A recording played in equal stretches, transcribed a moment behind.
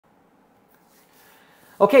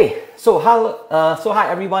Okay, so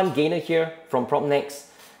hi everyone, Gaynor here from PropNex,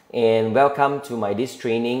 and welcome to this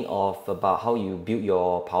training of about how you build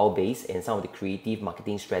your power base and some of the creative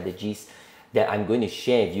marketing strategies that I'm going to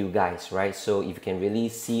share with you guys, right? So if you can really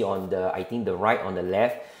see on the, I think the right on the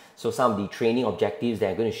left, so some of the training objectives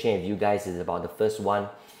that I'm going to share with you guys is about the first one.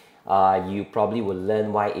 You probably will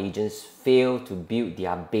learn why agents fail to build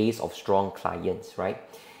their base of strong clients, right?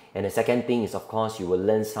 And the second thing is, of course, you will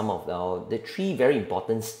learn some of the three very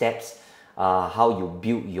important steps, how you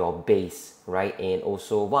build your base, right? And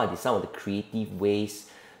also what are some of the creative ways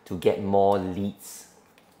to get more leads.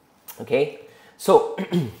 Okay, so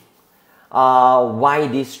why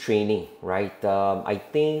this training, right? I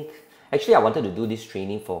think, actually I wanted to do this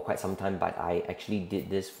training for quite some time, but I actually did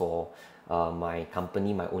this for my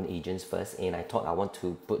company, my own agents first, and I thought I want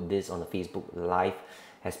to put this on the Facebook Live,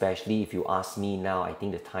 especially if you ask me now. I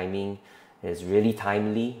think the timing is really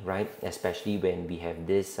timely, right? Especially when we have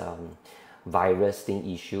this virus thing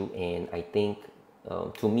issue, and I think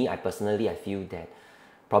to me, I feel that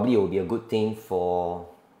probably it will be a good thing for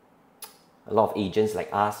a lot of agents like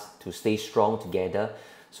us to stay strong together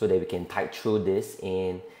so that we can tide through this,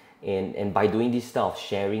 and by doing this style of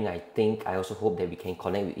sharing, I also hope that we can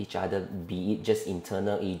connect with each other, be it just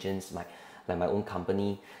internal agents like my own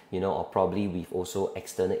company, you know, or probably with also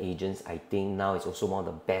external agents. I think now is also one of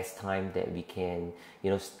the best time that we can, you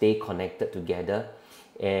know, stay connected together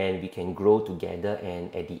and we can grow together.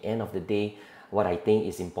 And at the end of the day, what I think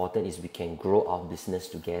is important is we can grow our business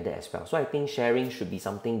together as well. So I think sharing should be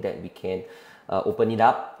something that we can open it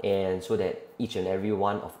up, and so that each and every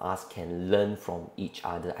one of us can learn from each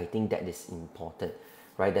other. I think that is important,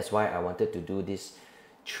 right? That's why I wanted to do this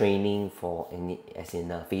training for as in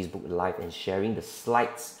Facebook Live and sharing the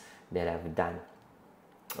slides that I've done.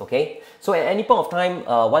 Okay, so at any point of time,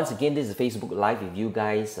 once again, this is Facebook Live with you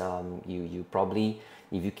guys. You probably,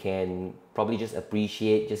 if you can probably just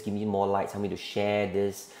appreciate, just give me more likes, help me to share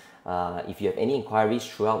this. If you have any inquiries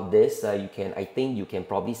throughout this, I think you can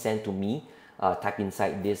probably send to me, type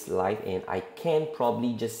inside this live, and I can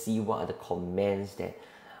probably just see what are the comments that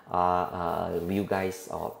you guys,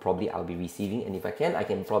 probably I'll be receiving, and if I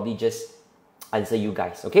can probably just answer you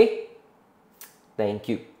guys. Okay, thank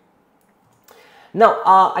you. Now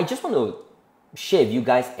I just want to share with you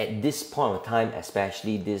guys at this point of time,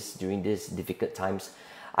 especially during these difficult times,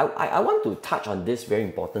 I want to touch on this very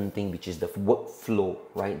important thing, which is the workflow,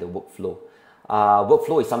 right? The workflow.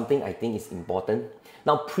 Workflow is something I think is important.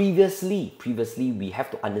 Now, previously we have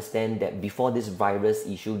to understand that before this virus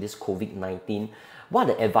issue, this COVID-19, what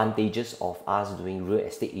are the advantages of us doing real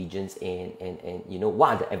estate agents, and you know,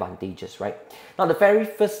 what are the advantages, right? Now, the very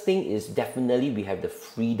first thing is definitely we have the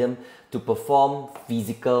freedom to perform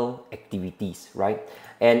physical activities, right?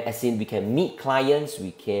 And as in, we can meet clients,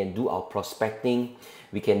 we can do our prospecting,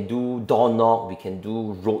 we can do door knock, we can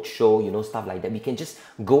do roadshow, you know, stuff like that. We can just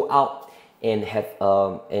go out and have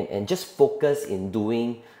and just focus in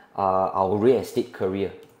doing our real estate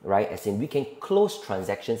career, right? As in, we can close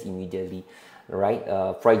transactions immediately, right?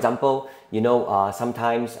 For example, you know,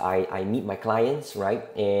 sometimes I meet my clients, right?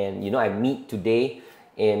 And you know, I meet today,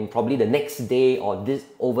 and probably the next day or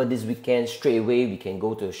over this weekend, straight away we can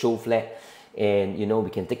go to a show flat, and you know, we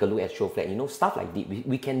can take a look at show flat, you know, stuff like that.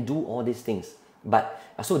 We can do all these things. But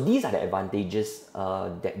so these are the advantages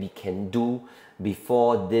that we can do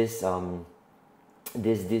before this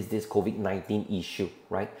this COVID-19 issue,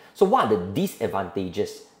 right? So what are the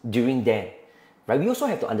disadvantages during then, right? We also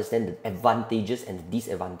have to understand the advantages and the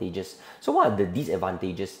disadvantages. So what are the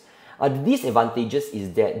disadvantages? The disadvantages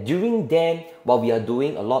is that during then, while we are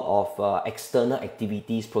doing a lot of external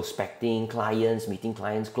activities, prospecting clients, meeting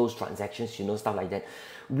clients, close transactions, you know, stuff like that,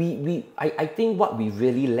 I think what we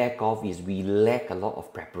really lack of is we lack a lot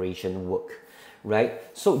of preparation work, right?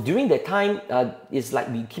 So during that time, it's like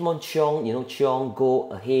we keep on chiong, you know, go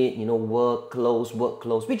ahead, you know, work close,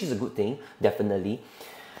 which is a good thing, definitely.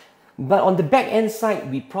 But on the back end side,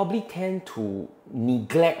 we probably tend to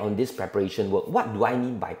neglect on this preparation work. What do I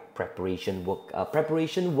mean by preparation work?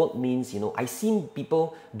 Preparation work means, you know, I've seen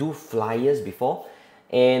people do flyers before,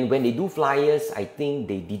 and when they do flyers, I think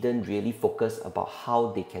they didn't really focus about how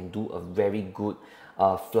they can do a very good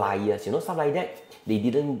flyers, you know, stuff like that. They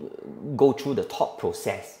didn't go through the thought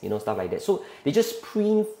process, you know, stuff like that. So they just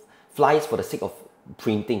print flyers for the sake of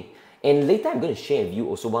printing. And later I'm going to share with you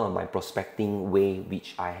also one of my prospecting way,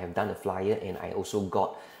 which I have done a flyer, and I also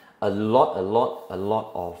got a lot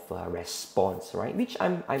of response, right? Which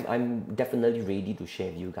I'm definitely ready to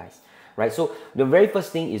share with you guys, right? So the very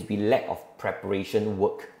first thing is we lack of preparation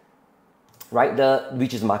work, right?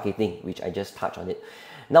 Which is marketing, which I just touched on it.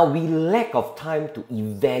 Now, we lack of time to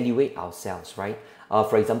evaluate ourselves, right?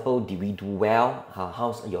 For example, did we do well?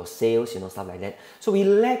 How's your sales? Stuff like that. So we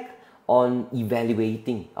lack on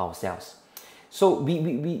evaluating ourselves. So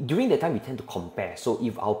we during that time we tend to compare. So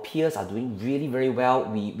if our peers are doing really very well,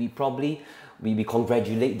 we probably we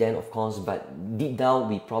congratulate them, of course, but deep down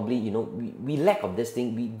we probably we lack of this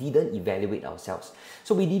thing. We didn't evaluate ourselves.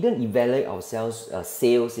 So we didn't evaluate ourselves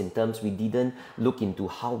sales in terms. We didn't look into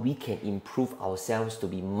how we can improve ourselves to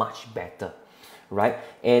be much better, right?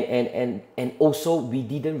 And also we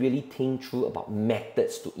didn't really think through about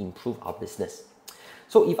methods to improve our business.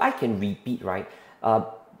 So if I can repeat, right?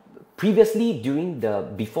 Previously,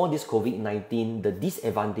 before this COVID-19, the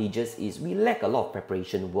disadvantages is we lack a lot of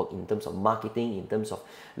preparation work in terms of marketing, in terms of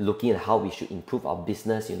looking at how we should improve our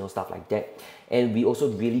business, stuff like that. And we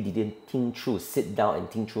also really didn't sit down and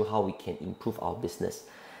think through how we can improve our business.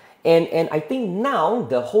 And I think now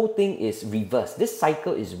the whole thing is reversed. This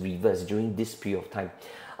cycle is reversed during this period of time.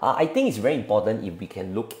 I think it's very important if we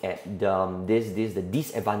can look at the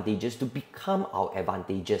disadvantages to become our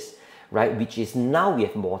advantages, right? Which is now we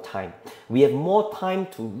have more time. We have more time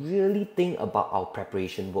to really think about our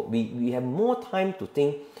preparation work. We have more time to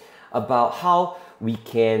think about how we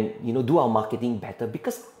can, do our marketing better.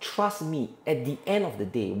 Because trust me, at the end of the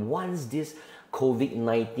day, once this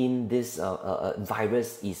COVID-19, this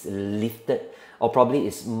virus is lifted, or probably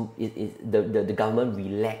the government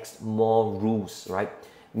relaxed more rules, right?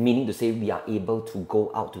 Meaning to say we are able to go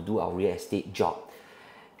out to do our real estate job.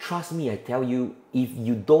 Trust me, I tell you, if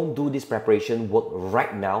you don't do this preparation work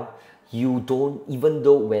right now, you don't, even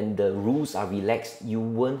though when the rules are relaxed, you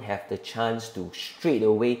won't have the chance to straight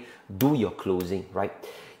away do your closing, right?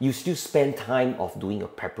 You still spend time of doing your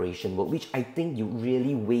preparation work, which I think you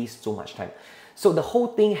really waste so much time. So the whole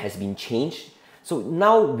thing has been changed. So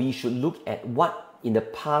now we should look at what in the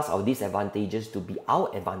past our disadvantages to be our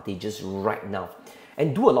advantages right now,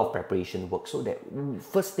 and do a lot of preparation work so that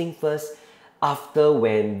first thing first, after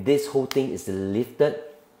when this whole thing is lifted,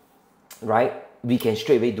 right, we can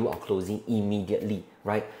straight away do our closing immediately,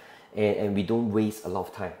 right? And we don't waste a lot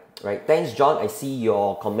of time, right? Thanks, John. I see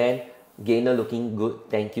your comment. Gaynor looking good.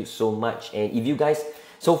 Thank you so much. And if you guys,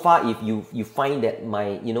 so far, if you find that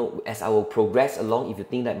my, as I will progress along, if you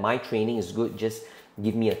think that my training is good, just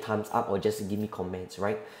give me a thumbs up or just give me comments,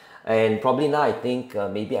 right? And probably now I think,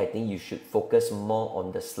 maybe I think you should focus more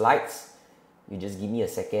on the slides. You just give me a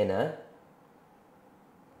second,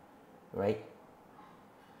 right?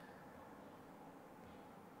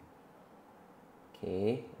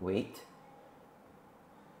 Okay, wait.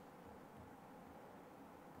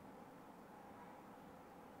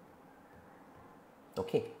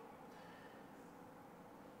 Okay.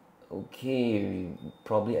 Okay,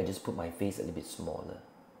 probably I just put my face a little bit smaller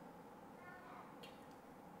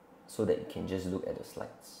so that you can just look at the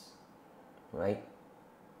slides, right?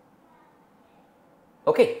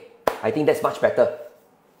 Okay, I think that's much better,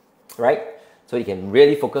 right? So you can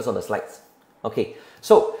really focus on the slides. Okay,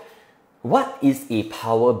 so what is a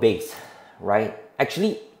power base, right?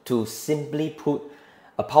 Actually, to simply put,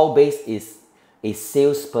 a power base is a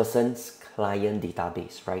salesperson's client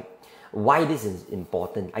database, right? Why this is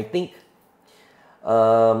important? I think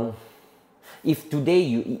if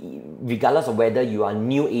today regardless of whether you are a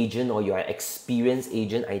new agent or you are an experienced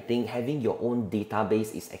agent, I think having your own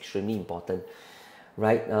database is extremely important,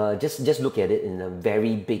 right? Just look at it in a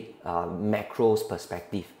very big macros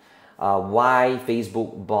perspective. Why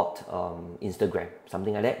Facebook bought Instagram,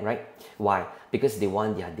 something like that, right? Why? Because they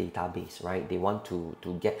want their database, right? They want to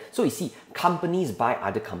get, so you see, companies buy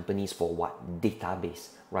other companies for what? Database,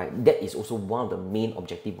 right? That is also one of the main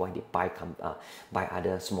objectives why they buy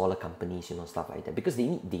other smaller companies, stuff like that, because they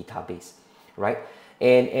need database, right?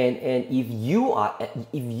 And if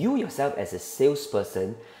you yourself as a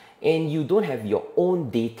salesperson and you don't have your own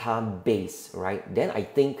database, right? Then I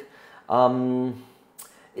think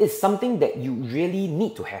it's something that you really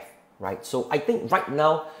need to have, right? So I think right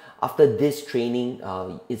now, after this training,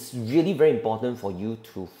 it's really very important for you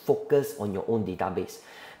to focus on your own database.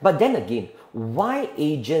 But then again, why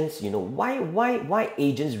agents, why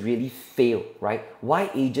agents really fail, right?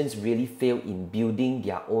 Why agents really fail in building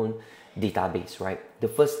their own database, right? The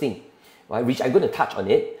first thing, right, which I'm going to touch on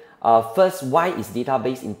it. First, why is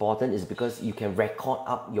database important is because you can record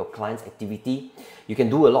up your client's activity. You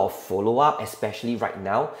can do a lot of follow-up, especially right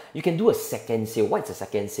now. You can do a second sale. What's a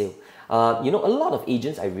second sale? A lot of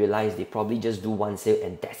agents, I realize they probably just do one sale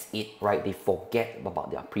and that's it, right? They forget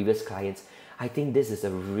about their previous clients. I think this is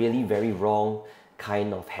a really very wrong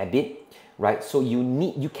kind of habit, right? So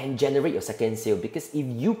you can generate your second sale, because if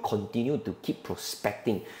you continue to keep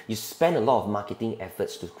prospecting, you spend a lot of marketing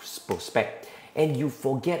efforts to prospect, and you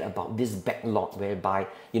forget about this backlog whereby,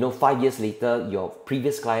 5 years later, your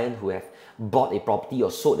previous client who have bought a property or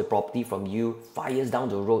sold a property from you 5 years down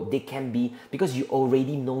the road, they can be, because you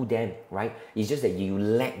already know them, right? It's just that you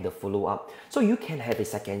lack the follow-up. So you can have a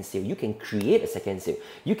second sale, you can create a second sale,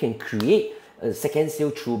 you can create a second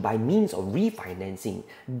sale through by means of refinancing.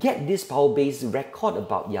 Get this power-based record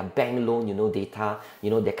about your bank loan, data,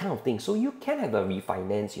 that kind of thing. So you can have a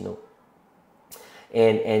refinance,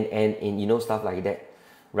 and stuff like that,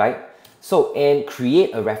 right? So, and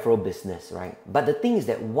create a referral business, right? But the thing is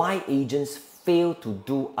that why agents fail to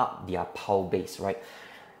do up their power base, right?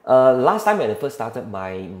 Last time when I first started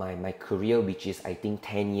my career, which is I think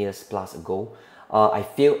 10 years plus ago, I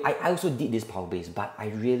failed. I also did this power base, but I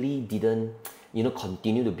really didn't,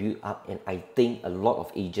 continue to build up. And I think a lot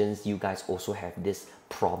of agents, you guys also have this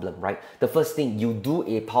problem, right? The first thing, you do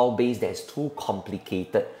a power base that's too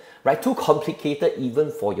complicated, right? Too complicated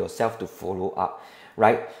even for yourself to follow up,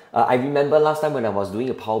 right? I remember last time when I was doing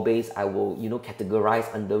a power base, I will,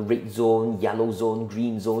 categorize under red zone, yellow zone,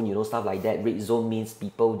 green zone, stuff like that. Red zone means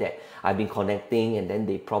people that I've been connecting and then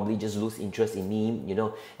they probably just lose interest in me,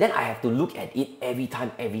 Then I have to look at it every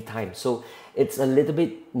time. So it's a little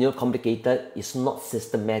bit, complicated. It's not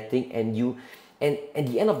systematic, and at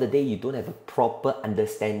the end of the day, you don't have a proper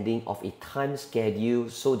understanding of a time schedule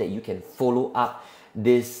so that you can follow up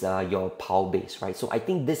this your power base, right? So I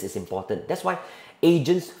think this is important. That's why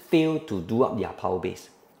agents fail to do up their power base.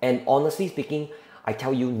 And honestly speaking, I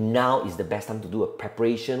tell you, now is the best time to do a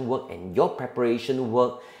preparation work, and your preparation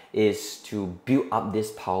work is to build up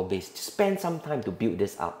this power base. Spend some time to build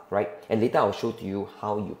this up, right? And later I'll show to you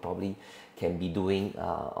how you probably can be doing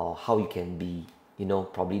or how you can be,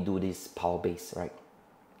 probably do this power base, right?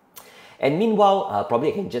 And meanwhile, probably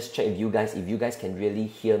I can just check with you guys if you guys can really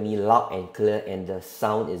hear me loud and clear, and the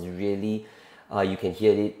sound is really, you can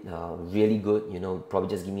hear it really good. Probably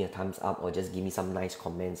just give me a thumbs up or just give me some nice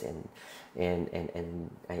comments, and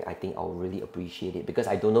I think I'll really appreciate it, because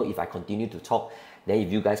I don't know if I continue to talk, then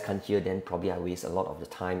if you guys can't hear, then probably I waste a lot of the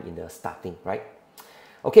time in the starting, right?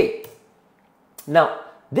 Okay, now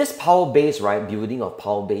this power base, right, building of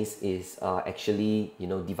power base is actually,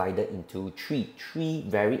 divided into three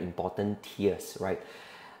very important tiers, right?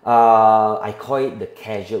 I call it the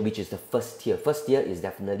casual, which is the first tier. First tier is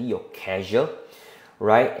definitely your casual,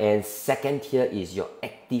 right? And second tier is your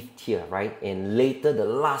active tier, right? And later, the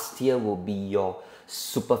last tier will be your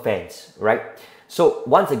super fans, right? So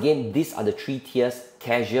once again, these are the three tiers: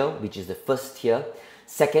 casual, which is the first tier;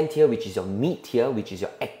 second tier, which is your mid tier, which is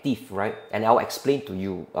your active, right? And I'll explain to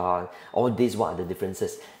you all these, what are the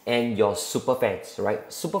differences. And your super fans,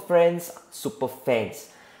 right? Super fans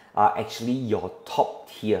are actually your top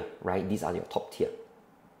tier, right? These are your top tier.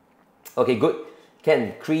 Okay, good.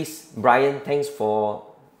 Ken, Chris, Brian, thanks for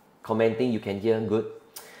commenting. You can hear good.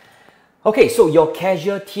 Okay, so your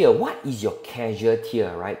casual tier. What is your casual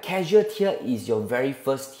tier, right? Casual tier is your very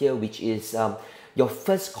first tier, which is your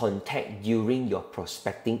first contact during your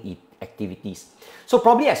prospecting activities. So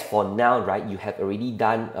probably as for now, right, you have already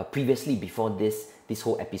done previously, before this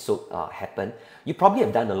whole episode happened, you probably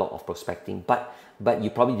have done a lot of prospecting, but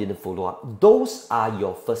you probably didn't follow up. Those are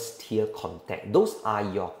your first tier contact. Those are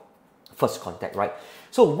your first contact, right?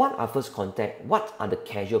 So what are first contact? What are the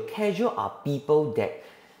casual? Casual are people that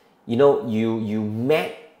you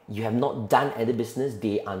met, you have not done any business,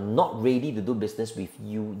 they are not ready to do business with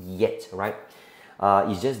you yet, right?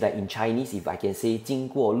 It's just that in Chinese, if I can say 经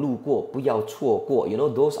过路过不要错过,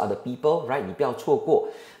 those are the people, right? 你不要错过.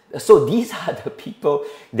 So these are the people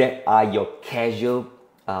that are your casual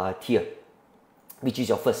tier, which is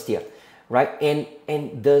your first tier, right?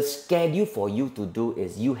 And the schedule for you to do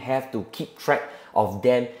is you have to keep track of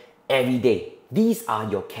them every day. These are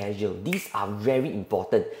your casual. These are very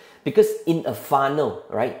important, because in a funnel,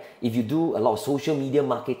 right, if you do a lot of social media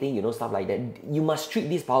marketing, stuff like that, you must treat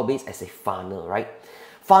this power base as a funnel, right?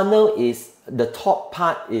 Funnel is, the top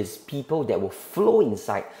part is people that will flow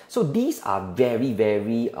inside. So these are very,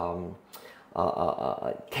 very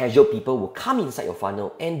casual people will come inside your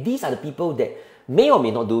funnel, and these are the people that may or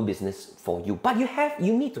may not do business for you, but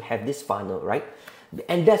you need to have this funnel, right?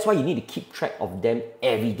 And that's why you need to keep track of them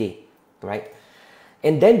every day, right?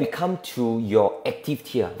 And then we come to your active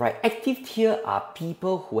tier, right? Active tier are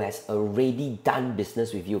people who has already done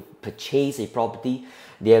business with you, purchased a property,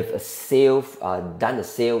 they have a sale, done a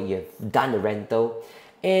sale, you have done a rental,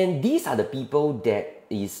 and these are the people that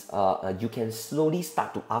is you can slowly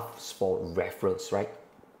start to ask for referrals, right?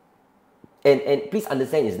 And please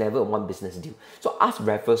understand, it's never a one business deal. So ask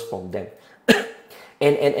referrals from them.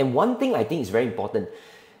 and one thing I think is very important.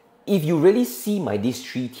 If you really see these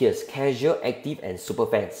three tiers, casual, active, and super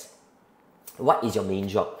fans, what is your main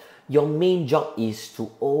job? Your main job is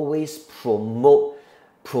to always promote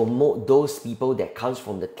those people that comes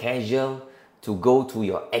from the casual to go to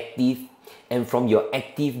your active, and from your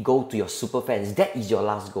active go to your super fans. That is your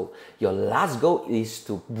last goal. Your last goal is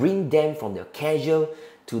to bring them from the casual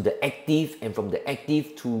to the active, and from the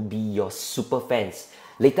active to be your super fans.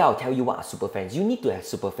 Later I'll tell you what are super fans. You need to have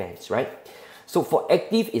super fans, right? So for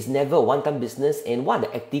active, it's never a one-time business. And what are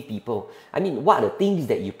the active people? I mean, what are the things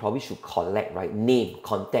that you probably should collect, right? Name,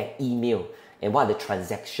 contact, email, and what are the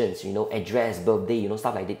transactions, you know, address, birthday, you know,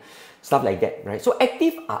 stuff like that, right? So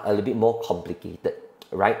active are a little bit more complicated,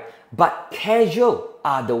 right? But casual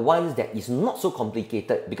are the ones that is not so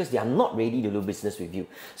complicated because they are not ready to do business with you.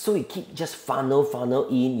 So you keep just funnel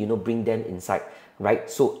in, you know, bring them inside, right?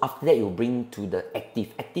 So after that, you bring to the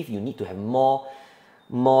active. Active, you need to have more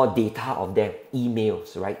data of them,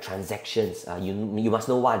 emails, right? Transactions. You must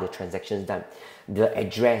know what are the transactions done, the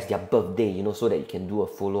address, their birthday, you know, so that you can do a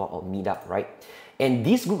follow-up or meet-up, right? And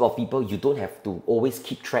this group of people, you don't have to always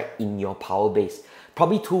keep track in your Power Base.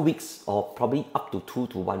 Probably 2 weeks or probably up to 2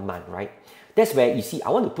 to 1 month, right? That's where you see, I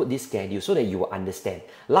want to put this schedule so that you will understand.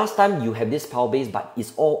 Last time you have this Power Base, but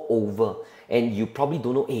it's all over. And you probably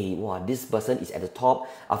don't know, hey, wow, this person is at the top.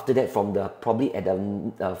 After that, from the probably at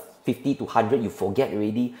the 50 to 100, you forget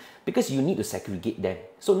already because you need to segregate them.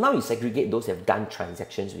 So now you segregate those that have done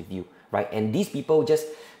transactions with you, right? And these people just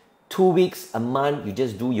 2 weeks, a month, you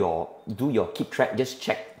just do your keep track, just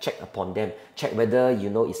check upon them, check whether, you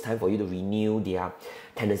know, it's time for you to renew their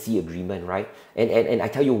tenancy agreement, right? And I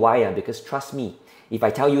tell you why, because trust me, if I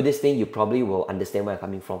tell you this thing, you probably will understand where I'm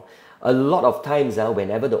coming from. A lot of times,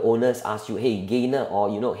 whenever the owners ask you, hey, Gaynor, or,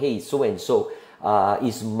 you know, hey, so-and-so,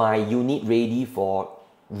 is my unit ready for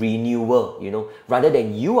renewal, you know, rather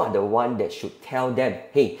than you are the one that should tell them,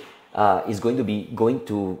 hey, it's going to be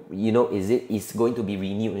you know, it's going to be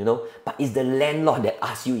renewed, you know, but it's the landlord that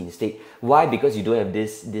asks you instead. Why? Because you don't have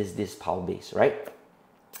this Power Base, right?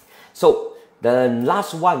 So the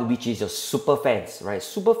last one, which is your super fans, right?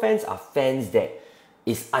 Super fans are fans that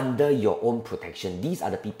is under your own protection. These are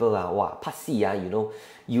the people, wow, passy, you know,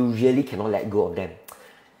 you really cannot let go of them.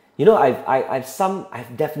 You know,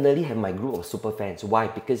 I've definitely have my group of super fans. Why?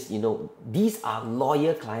 Because, you know, these are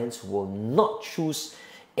loyal clients who will not choose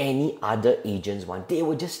any other agents one. They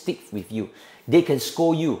will just stick with you. They can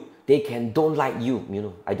scold you. They can don't like you. You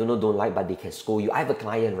know, I don't know, don't like, but they can scold you. I have a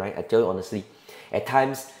client, right? I tell you honestly, at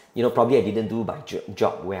times, you know, probably I didn't do my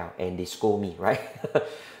job well and they scold me, right?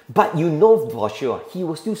 But you know for sure, he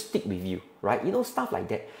will still stick with you, right? You know, stuff like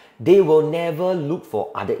that. They will never look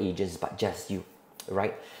for other agents but just you,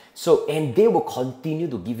 right? So, and they will continue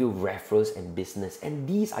to give you referrals and business. And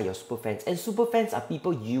these are your super fans. And super fans are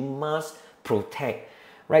people you must protect,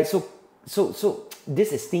 right? So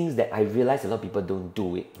this is things that I realize a lot of people don't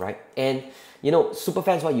do it, right? And, you know, super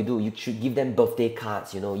fans, what you do, you should give them birthday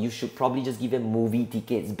cards, you know, you should probably just give them movie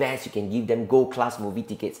tickets. Best, you can give them gold class movie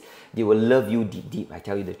tickets. They will love you deep, I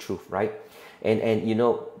tell you the truth, right? And you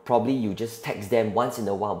know, probably you just text them once in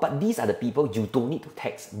a while. But these are the people you don't need to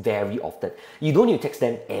text very often. You don't need to text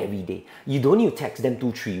them every day. You don't need to text them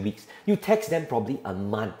 2-3 weeks. You text them probably a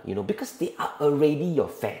month, you know, because they are already your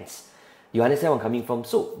fans. You understand where I'm coming from?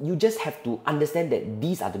 So you just have to understand that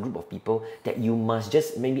these are the group of people that you must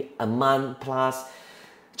just maybe a month plus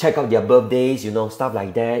check out their birthdays, you know, stuff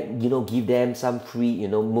like that, you know, give them some free, you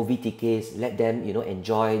know, movie tickets, let them, you know,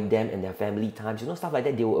 enjoy them and their family times, you know, stuff like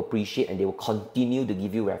that. They will appreciate and they will continue to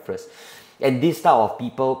give you referrals. And this type of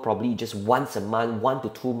people probably just once a month, 1 to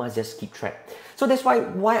 2 months, just keep track. So that's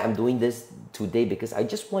why I'm doing this today, because I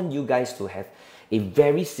just want you guys to have a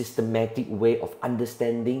very systematic way of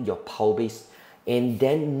understanding your Power Base and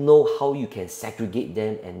then know how you can segregate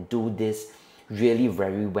them and do this really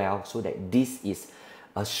very well, so that this is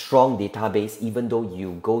a strong database. Even though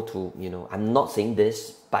you go to, you know, I'm not saying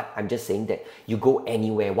this, but I'm just saying that you go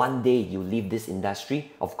anywhere, one day you leave this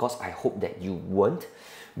industry. Of course, I hope that you won't.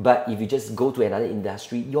 But if you just go to another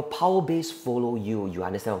industry, your Power Base follow you. You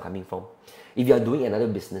understand where I'm coming from? If you are doing another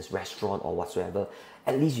business, restaurant or whatsoever,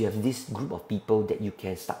 at least you have this group of people that you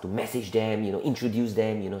can start to message them, you know, introduce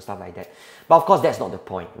them, you know, stuff like that. But of course, that's not the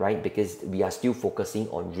point, right? Because we are still focusing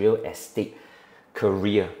on real estate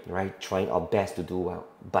career, right? Trying our best to do well.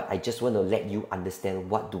 But I just want to let you understand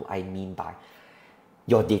what do I mean by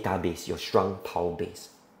your database, your strong Power Base,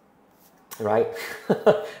 right?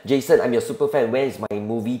 Jason, I'm your super fan. Where is my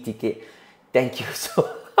movie ticket? Thank you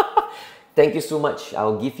so Thank you so much.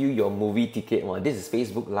 I'll give you your movie ticket. Well, this is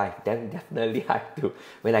Facebook Live. Then definitely I have to.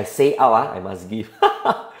 When I say out, I must give.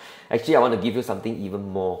 Actually, I want to give you something even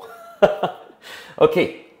more.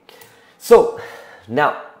 Okay. So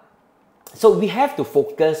now So we have to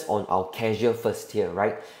focus on our casual first here,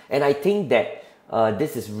 right? And I think that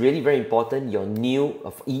this is really very important. Your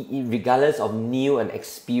new, regardless of new and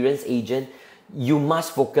experienced agent, you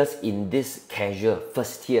must focus in this casual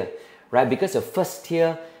first tier, right? Because your first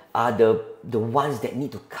tier are the ones that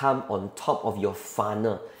need to come on top of your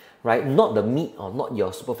funnel, right? Not the mid or not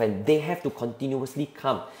your super fan. They have to continuously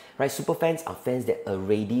come, right? Super fans are fans that are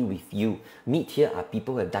already with you. Mid tier are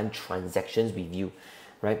people who have done transactions with you,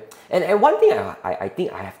 right? And one thing I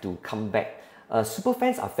think I have to come back. Super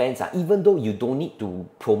fans are fans, even though you don't need to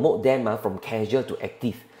promote them from casual to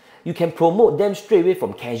active. You can promote them straight away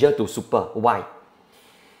from casual to super. Why?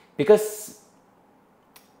 Because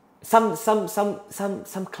some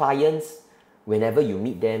clients, whenever you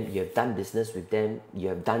meet them, you have done business with them, you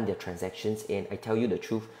have done their transactions, and I tell you the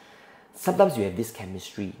truth, sometimes you have this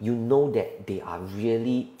chemistry. You know that they are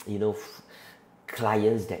really,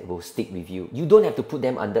 clients that will stick with you. You don't have to put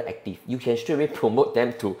them under active. You can straight away promote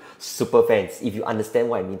them to super fans, if you understand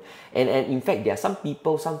what I mean. And in fact, there are some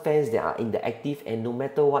people, some fans that are in the active, and no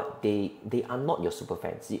matter what, they are not your super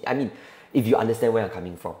fans. I mean, if you understand where I'm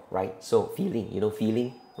coming from, right? So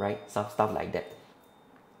feeling, right? Stuff like that.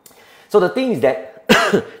 So the thing is that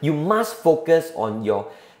you must focus on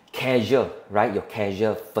your casual, right? Your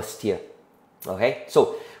casual first tier. Okay,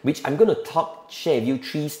 so which I'm going to share with you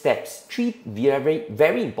 3 steps, 3 very,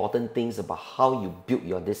 very important things about how you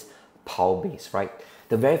build this power base, right?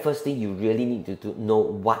 The very first thing, you really need to know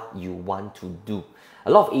what you want to do.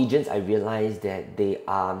 A lot of agents, I realize that they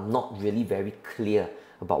are not really very clear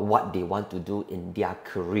about what they want to do in their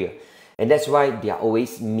career. And that's why they are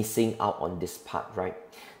always missing out on this part, right?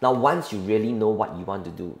 Now, once you really know what you want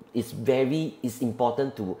to do, it's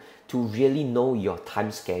important to really know your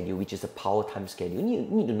time schedule, which is a power time schedule. You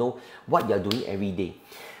need to know what you're doing every day,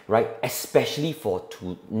 right? Especially for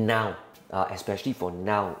now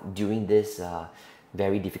during this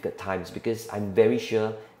very difficult times, because I'm very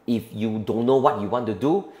sure if you don't know what you want to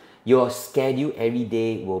do, your schedule every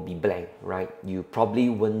day will be blank, right? You probably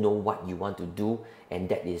won't know what you want to do, and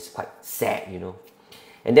that is quite sad,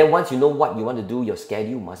 And then once you know what you want to do, your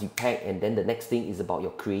schedule must be packed, and then the next thing is about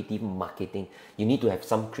your creative marketing. You need to have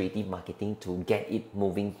some creative marketing to get it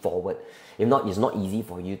moving forward. If not, it's not easy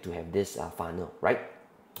for you to have this funnel, right?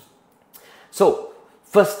 So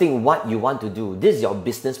first thing, what you want to do, this is your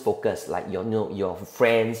business focus, like your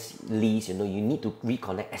friends list, you need to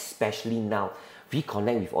reconnect, especially now.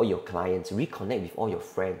 Reconnect with all your clients, reconnect with all your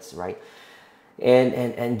friends, right?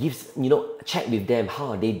 And gives, check with them, how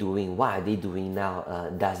are they doing, what are they doing now,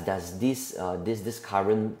 does this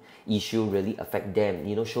current issue really affect them,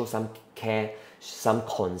 show some care, some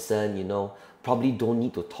concern, probably don't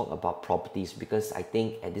need to talk about properties, because I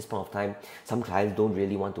think at this point of time, some clients don't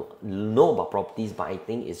really want to know about properties, but I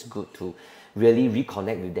think it's good to really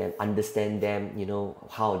reconnect with them, understand them,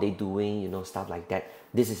 how are they doing, stuff like that.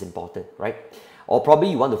 This is important, right? Or probably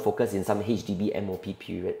you want to focus in some HDB MOP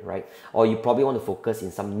period, right? Or you probably want to focus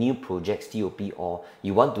in some new projects, TOP, or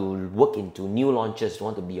you want to work into new launches, you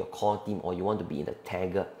want to be a core team, or you want to be in a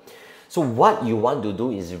tagger. So what you want to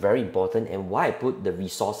do is very important, and why I put the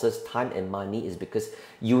resources, time and money, is because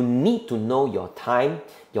you need to know your time,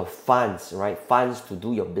 your funds, right? Funds to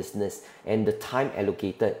do your business, and the time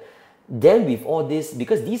allocated. Then with all this,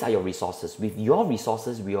 because these are your resources, with your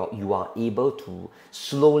resources, you are able to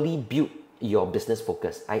slowly build your business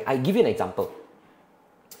focus. I give you an example.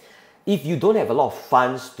 If you don't have a lot of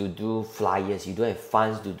funds to do flyers, you don't have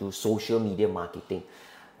funds to do social media marketing,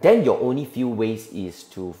 then your only few ways is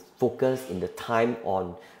to focus in the time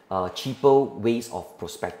on cheaper ways of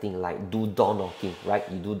prospecting, like do door knocking, right?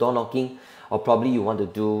 You do door knocking, or probably you want to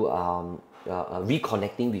do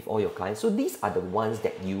reconnecting with all your clients. So these are the ones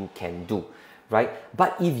that you can do, right?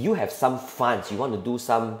 But if you have some funds, you want to do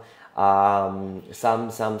some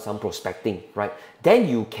prospecting, right? Then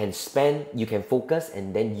you can focus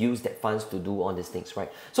and then use that funds to do all these things,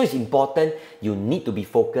 right? So it's important, you need to be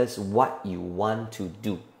focused what you want to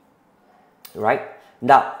do, right?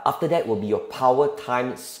 Now, after that will be your power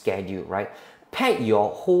time schedule, right? Pack your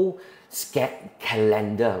whole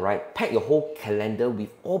calendar, right? Pack your whole calendar with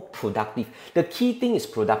all productive. The key thing is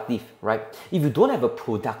productive, right? If you don't have a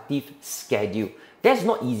productive schedule, that's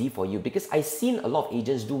not easy for you, because I've seen a lot of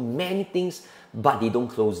agents do many things, but they don't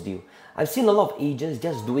close deal. I've seen a lot of agents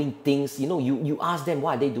just doing things, you ask them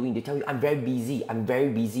what are they doing, they tell you, I'm very busy.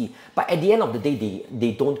 But at the end of the day,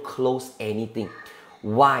 they don't close anything.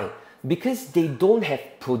 Why? Because they don't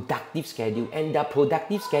have productive schedule, and their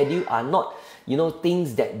productive schedule are not,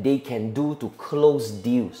 things that they can do to close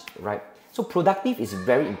deals, right? So productive is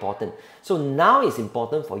very important. So now it's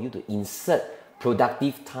important for you to insert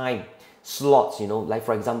productive time slots, you know, like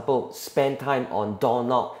for example, spend time on door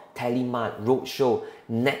knock, telemark, roadshow,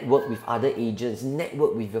 network with other agents,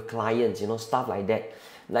 network with your clients, you know, stuff like that.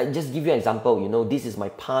 Like just give you an example, you know, this is my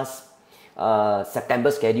past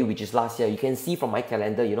September schedule, which is last year. You can see from my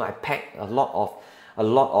calendar, you know, I packed a lot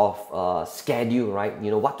of schedule, right?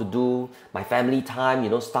 You know, what to do, my family time, you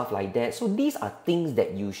know, stuff like that. So these are things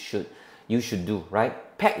that you should do,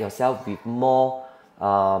 right? Pack yourself with more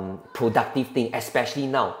productive thing, especially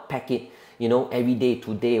now. Pack it, you know, every day,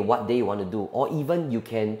 today, what day you want to do, or even you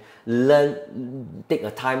can learn, take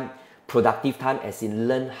a time, productive time, as in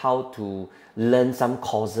learn how to learn some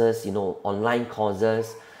courses, you know, online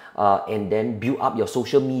courses, and then build up your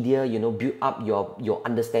social media, you know, build up your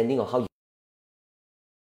understanding of how you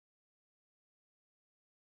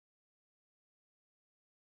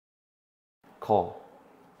call.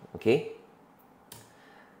 Okay,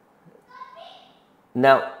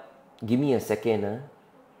 now give me a second.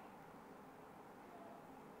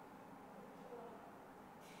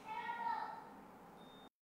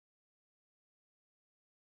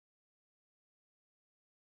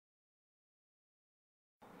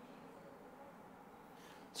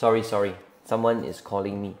 Sorry, someone is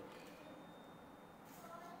calling me.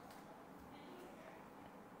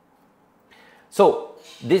 So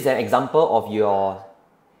this is an example of your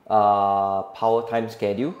power time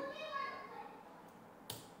schedule,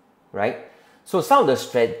 right? So some of the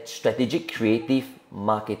strategic creative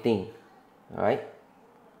marketing, all right?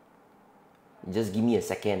 Just give me a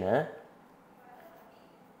second.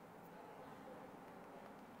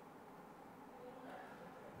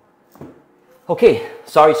 Okay,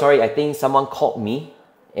 sorry, I think someone called me,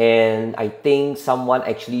 and I think someone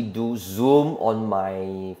actually do Zoom on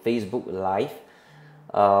my Facebook Live.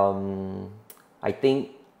 I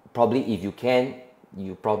think probably if you can,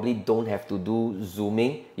 you probably don't have to do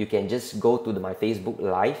Zooming. You can just go to my Facebook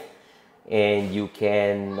Live and you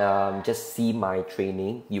can just see my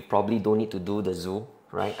training. You probably don't need to do the Zoom,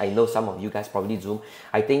 right? I know some of you guys probably Zoom.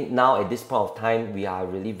 I think now at this point of time, we are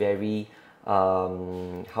really very,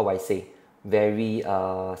 how I say, very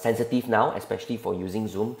sensitive now, especially for using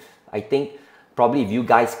Zoom. I think probably if you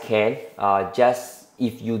guys can, just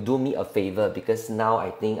if you do me a favor, because now I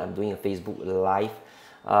think I'm doing a Facebook Live,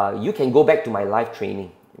 you can go back to my live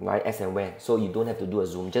training, right, as and when, so you don't have to do a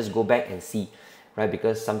Zoom. Just go back and see, right,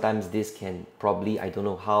 because sometimes this can probably, I don't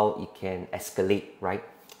know how it can escalate, right,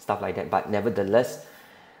 stuff like that. But nevertheless,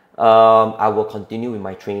 I will continue with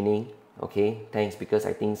my training. Okay, thanks, because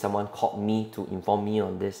I think someone called me to inform me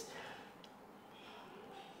on this.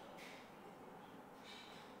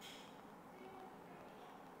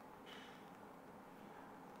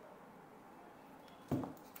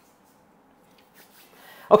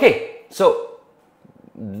 Okay, so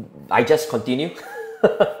I just continue.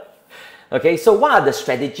 Okay, so what are the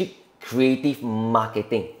strategic creative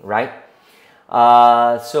marketing, right?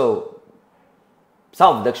 So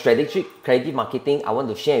some of the strategic creative marketing I want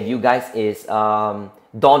to share with you guys is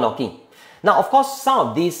door knocking. Now, of course, some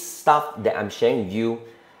of this stuff that I'm sharing with you,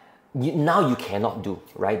 now you cannot do,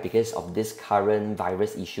 right? Because of this current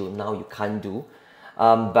virus issue, now you can't do.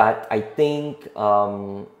 But I think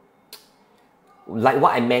like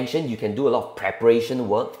what I mentioned, you can do a lot of preparation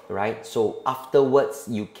work, right? So afterwards,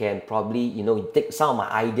 you can probably, you know, take some of my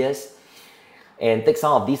ideas and take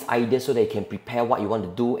some of these ideas so that you can prepare what you want to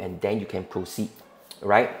do, and then you can proceed,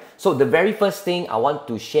 right? So the very first thing I want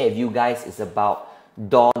to share with you guys is about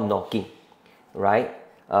door knocking, right?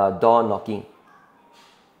 Door knocking.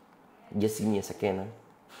 Just give me a second.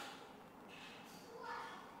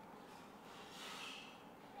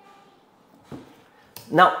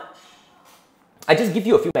 Now, I just give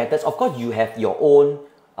you a few methods. Of course, you have your own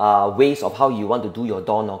ways of how you want to do your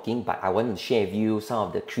door knocking, but I want to share with you some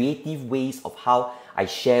of the creative ways of how I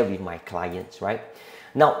share with my clients, right?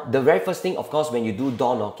 Now, the very first thing, of course, when you do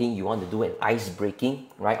door knocking, you want to do an ice breaking,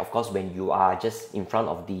 right? Of course, when you are just in front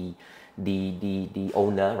of the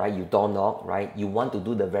owner, right? You door knock, right? You want to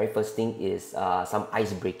do the very first thing is some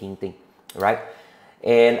ice breaking thing, right?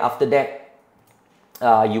 And after that,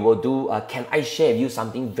 you will do, can I share with you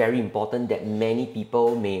something very important that many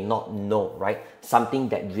people may not know, right? Something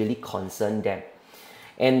that really concerns them.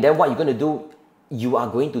 And then what you're going to do, you are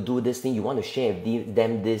going to do this thing, you want to share with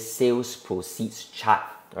them this sales proceeds chart,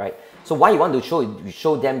 right? So why you want to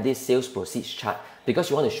show them this sales proceeds chart? Because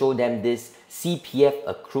you want to show them this CPF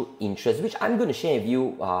accrued interest, which I'm going to share with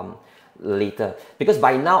you later. Because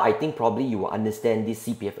by now, I think probably you will understand this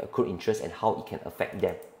CPF accrued interest and how it can affect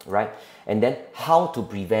them, right? And then how to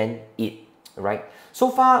prevent it, right? So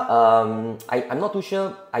far, I'm not too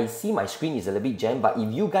sure. I see my screen is a little bit jammed, but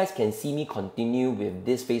if you guys can see me continue with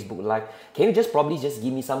this Facebook Live, can you just probably just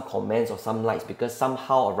give me some comments or some likes, because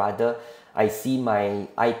somehow or rather, I see my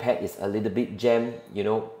iPad is a little bit jammed, you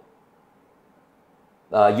know.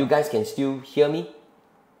 You guys can still hear me?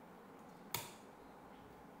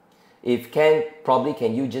 If can, probably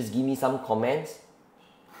can you just give me some comments?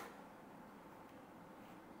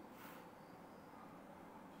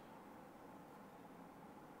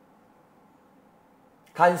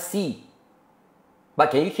 Can't see.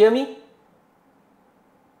 But can you hear me?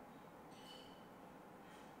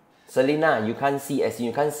 Selena, you can't see, as in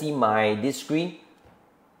you can't see my this screen?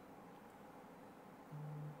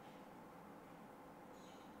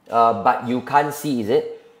 But you can't see, is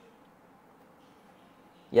it?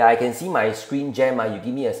 Yeah, I can see my screen jam. You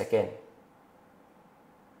give me a second.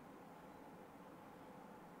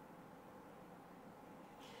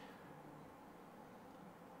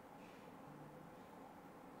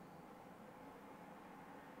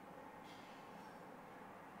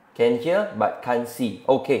 Can hear but can't see.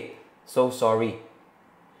 Okay, so sorry.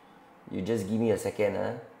 You just give me a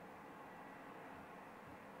second.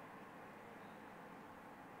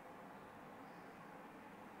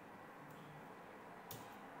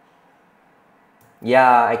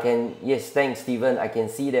 Yeah, I can. Yes, thanks, Steven. I can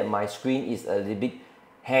see that my screen is a little bit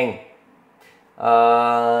hang.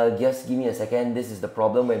 Just give me a second. This is the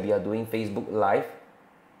problem when we are doing Facebook Live.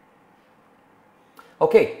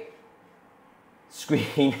 Okay.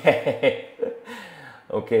 Screen hang.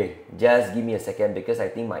 Okay, just give me a second because I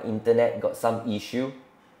think my internet got some issue,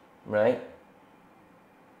 right?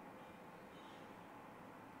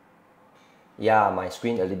 Yeah, my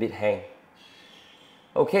screen a little bit hang.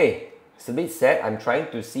 Okay. It's a bit sad. I'm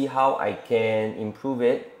trying to see how I can improve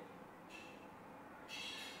it.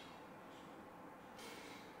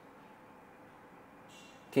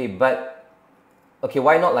 Okay, but okay,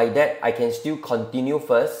 why not like that? I can still continue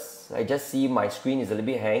first. I just see my screen is a little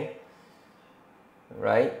bit hang,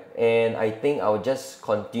 right? And I think I'll just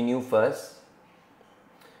continue first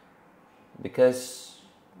because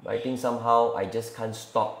I think somehow I just can't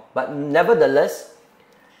stop. But nevertheless,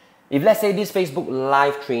 if let's say this Facebook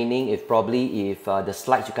Live training, if the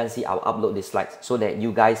slides you can't see, I'll upload the slides so that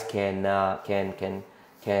you guys can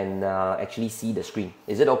actually see the screen.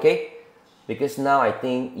 Is it okay? Because now I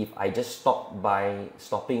think if I just stop by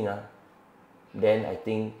stopping, then I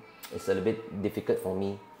think it's a little bit difficult for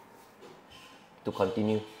me to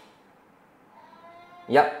continue.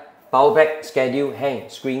 Yep, power back, schedule, hang,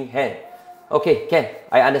 screen, hang. Okay,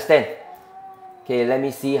 I understand. Okay, let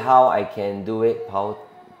me see how I can do it.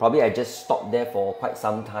 Probably I just stopped there for quite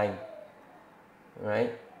some time,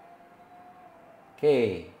 right?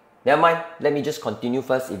 Okay, never mind. Let me just continue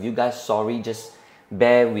first. If you guys sorry, just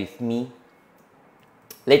bear with me.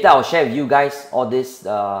 Later I'll share with you guys all this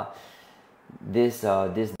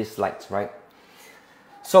slides, right?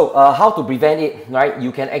 So how to prevent it, right?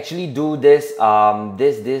 You can actually do this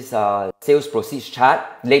sales proceeds chart.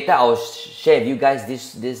 Later I'll share with you guys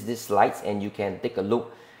this slides and you can take a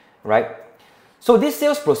look, right? So this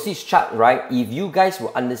sales proceeds chart, right? If you guys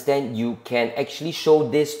will understand, you can actually show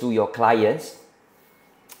this to your clients,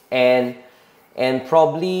 and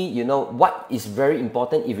probably, you know, what is very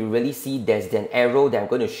important, if you really see there's an arrow that I'm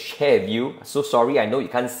going to share with you. So sorry, I know you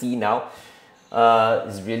can't see now.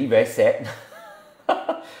 It's really very sad.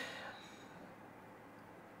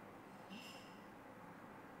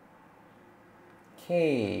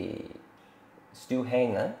 Okay, still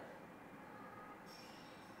hang,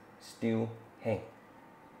 still hang.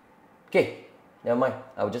 Okay, never mind.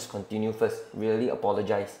 I'll just continue first. Really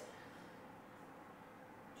apologize.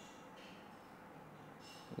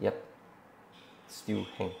 Yep, still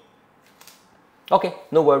hang. Okay,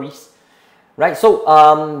 no worries. Right, so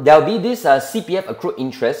there'll be this CPF accrued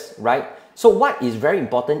interest, right? So what is very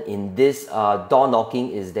important in this door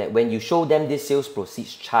knocking is that when you show them this sales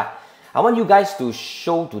proceeds chart, I want you guys to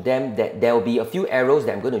show to them that there will be a few arrows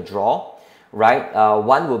that I'm going to draw, right?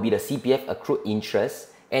 One will be the CPF accrued interest,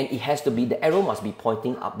 and it has to be, the arrow must be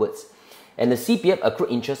pointing upwards. And the CPF accrued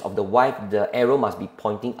interest of the wife, the arrow must be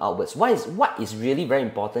pointing outwards. What is really very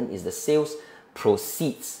important is the sales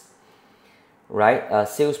proceeds, right?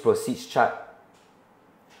 Sales proceeds chart.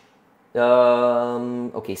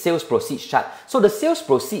 Okay, sales proceeds chart. So the sales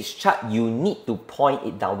proceeds chart, you need to point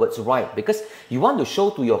it downwards, right? Because you want to show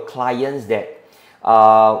to your clients that,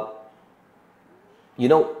 you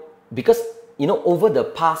know, because, you know, over the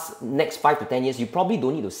past next 5 to 10 years, you probably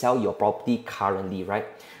don't need to sell your property currently, right?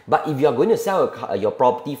 But if you are going to sell your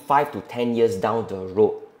property 5 to 10 years down the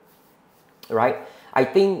road, right? I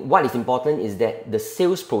think what is important is that the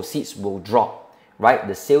sales proceeds will drop, right?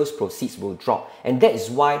 The sales proceeds will drop. And that is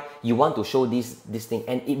why you want to show this thing,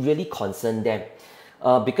 and it really concerns them.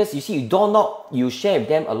 Because you see, you share with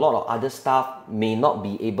them a lot of other stuff, may not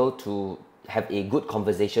be able to have a good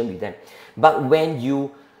conversation with them. But when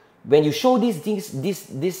you show this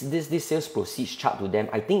sales proceeds chart to them,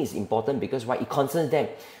 I think it's important because why? It concerns them.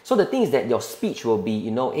 So the thing is that your speech will be,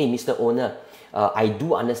 you know, hey, Mr. Owner, I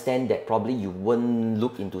do understand that probably you won't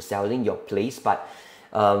look into selling your place, but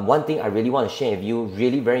one thing I really want to share with you,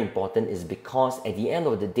 really very important, is because at the end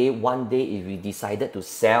of the day, one day if you decided to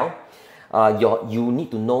sell, you need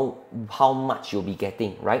to know how much you'll be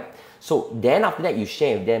getting, right? So then after that, you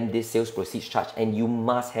share with them this sales proceeds chart, and you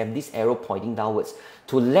must have this arrow pointing downwards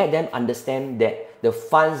to let them understand that the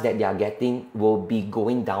funds that they are getting will be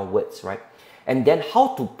going downwards, right? And then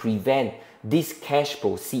how to prevent this cash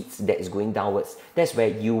proceeds that is going downwards. That's where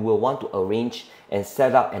you will want to arrange and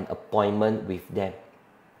set up an appointment with them,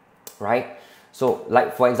 right? So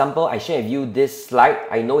like for example, I share with you this slide.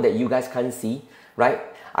 I know that you guys can't see, right?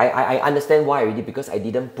 I understand why already, because I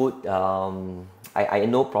didn't put, I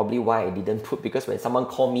know probably why I didn't put, because when someone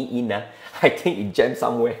called me in, I think it jammed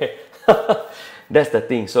somewhere. That's the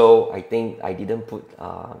thing. So I think I didn't put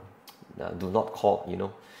do not call, you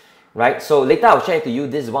know. Right, so later I'll share to you,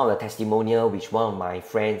 this is one of the testimonial which one of my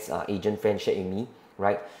friends, agent friends shared with me,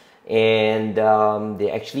 right? And they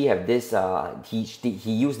actually have this,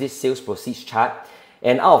 he used this sales proceeds chart,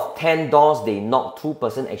 and out of 10 doors, they knocked, 2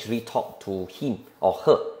 person actually talked to him or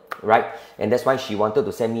her, right? And that's why she wanted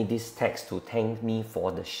to send me this text to thank me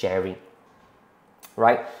for the sharing,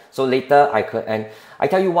 right? So later I could, and I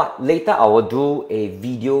tell you what, later I will do a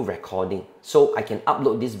video recording, so I can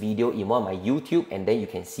upload this video in one of my YouTube, and then you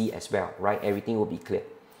can see as well, right? Everything will be clear,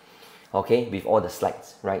 okay, with all the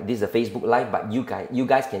slides, right? This is a Facebook Live, but you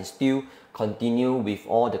guys can still continue with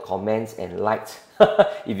all the comments and likes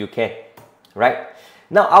if you can, right?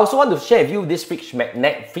 Now, I also want to share with you this fridge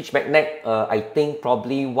magnet. I think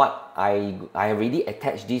probably what I already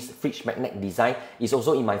attached this fridge magnet design is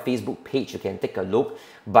also in my Facebook page. You can take a look,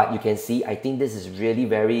 but you can see, I think this is really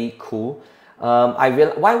very cool. Why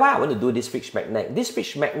I want to do this fridge magnet? This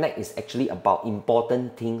fridge magnet is actually about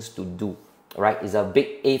important things to do, right? It's a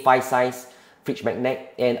big A5 size fridge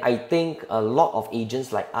magnet, and I think a lot of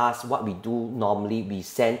agents like us, what we do normally, we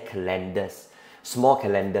send calendars. Small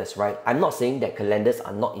calendars, right? I'm not saying that calendars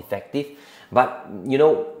are not effective, but you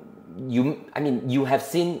know, you have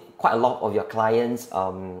seen quite a lot of your clients'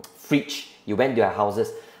 fridge. You went to their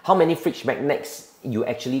houses. How many fridge magnets you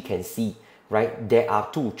actually can see, right? There are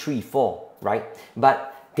 2, 3, 4, right?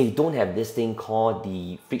 But they don't have this thing called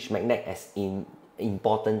the fridge magnet as in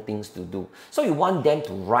important things to do. So you want them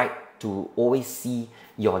to write, to always see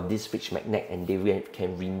this fridge magnet, and they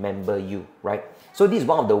can remember you, right? So this is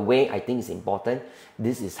one of the way I think is important.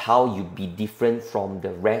 This is how you be different from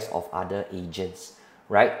the rest of other agents,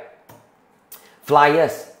 right?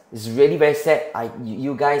 Flyers. It's really very sad.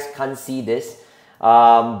 You guys can't see this,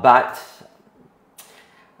 but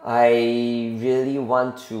I really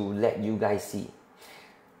want to let you guys see.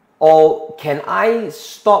 Or can I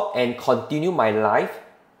stop and continue my life?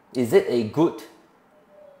 Is it a good?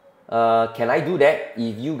 Can I do that?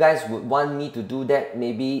 If you guys would want me to do that,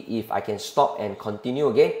 maybe if I can stop and continue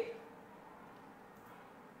again.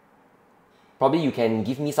 Probably you can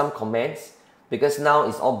give me some comments, because now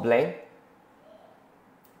it's all blank.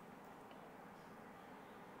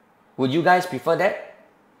 Would you guys prefer that?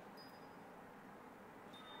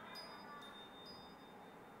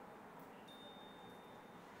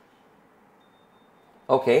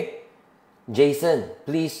 Okay. Jason,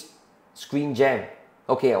 please screen jam.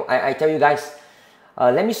 Okay, I tell you guys,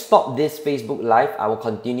 let me stop this Facebook Live. I will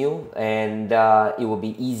continue, and it will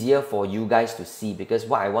be easier for you guys to see, because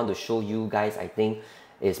what I want to show you guys, I think,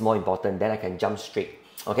 is more important. Then I can jump straight.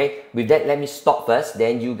 Okay, with that, let me stop first.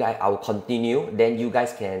 Then you guys, I will continue. Then you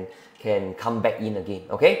guys can come back in again.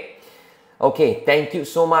 Okay. Okay. Thank you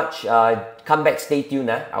so much. Come back. Stay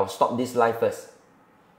tuned. I'll stop this live first.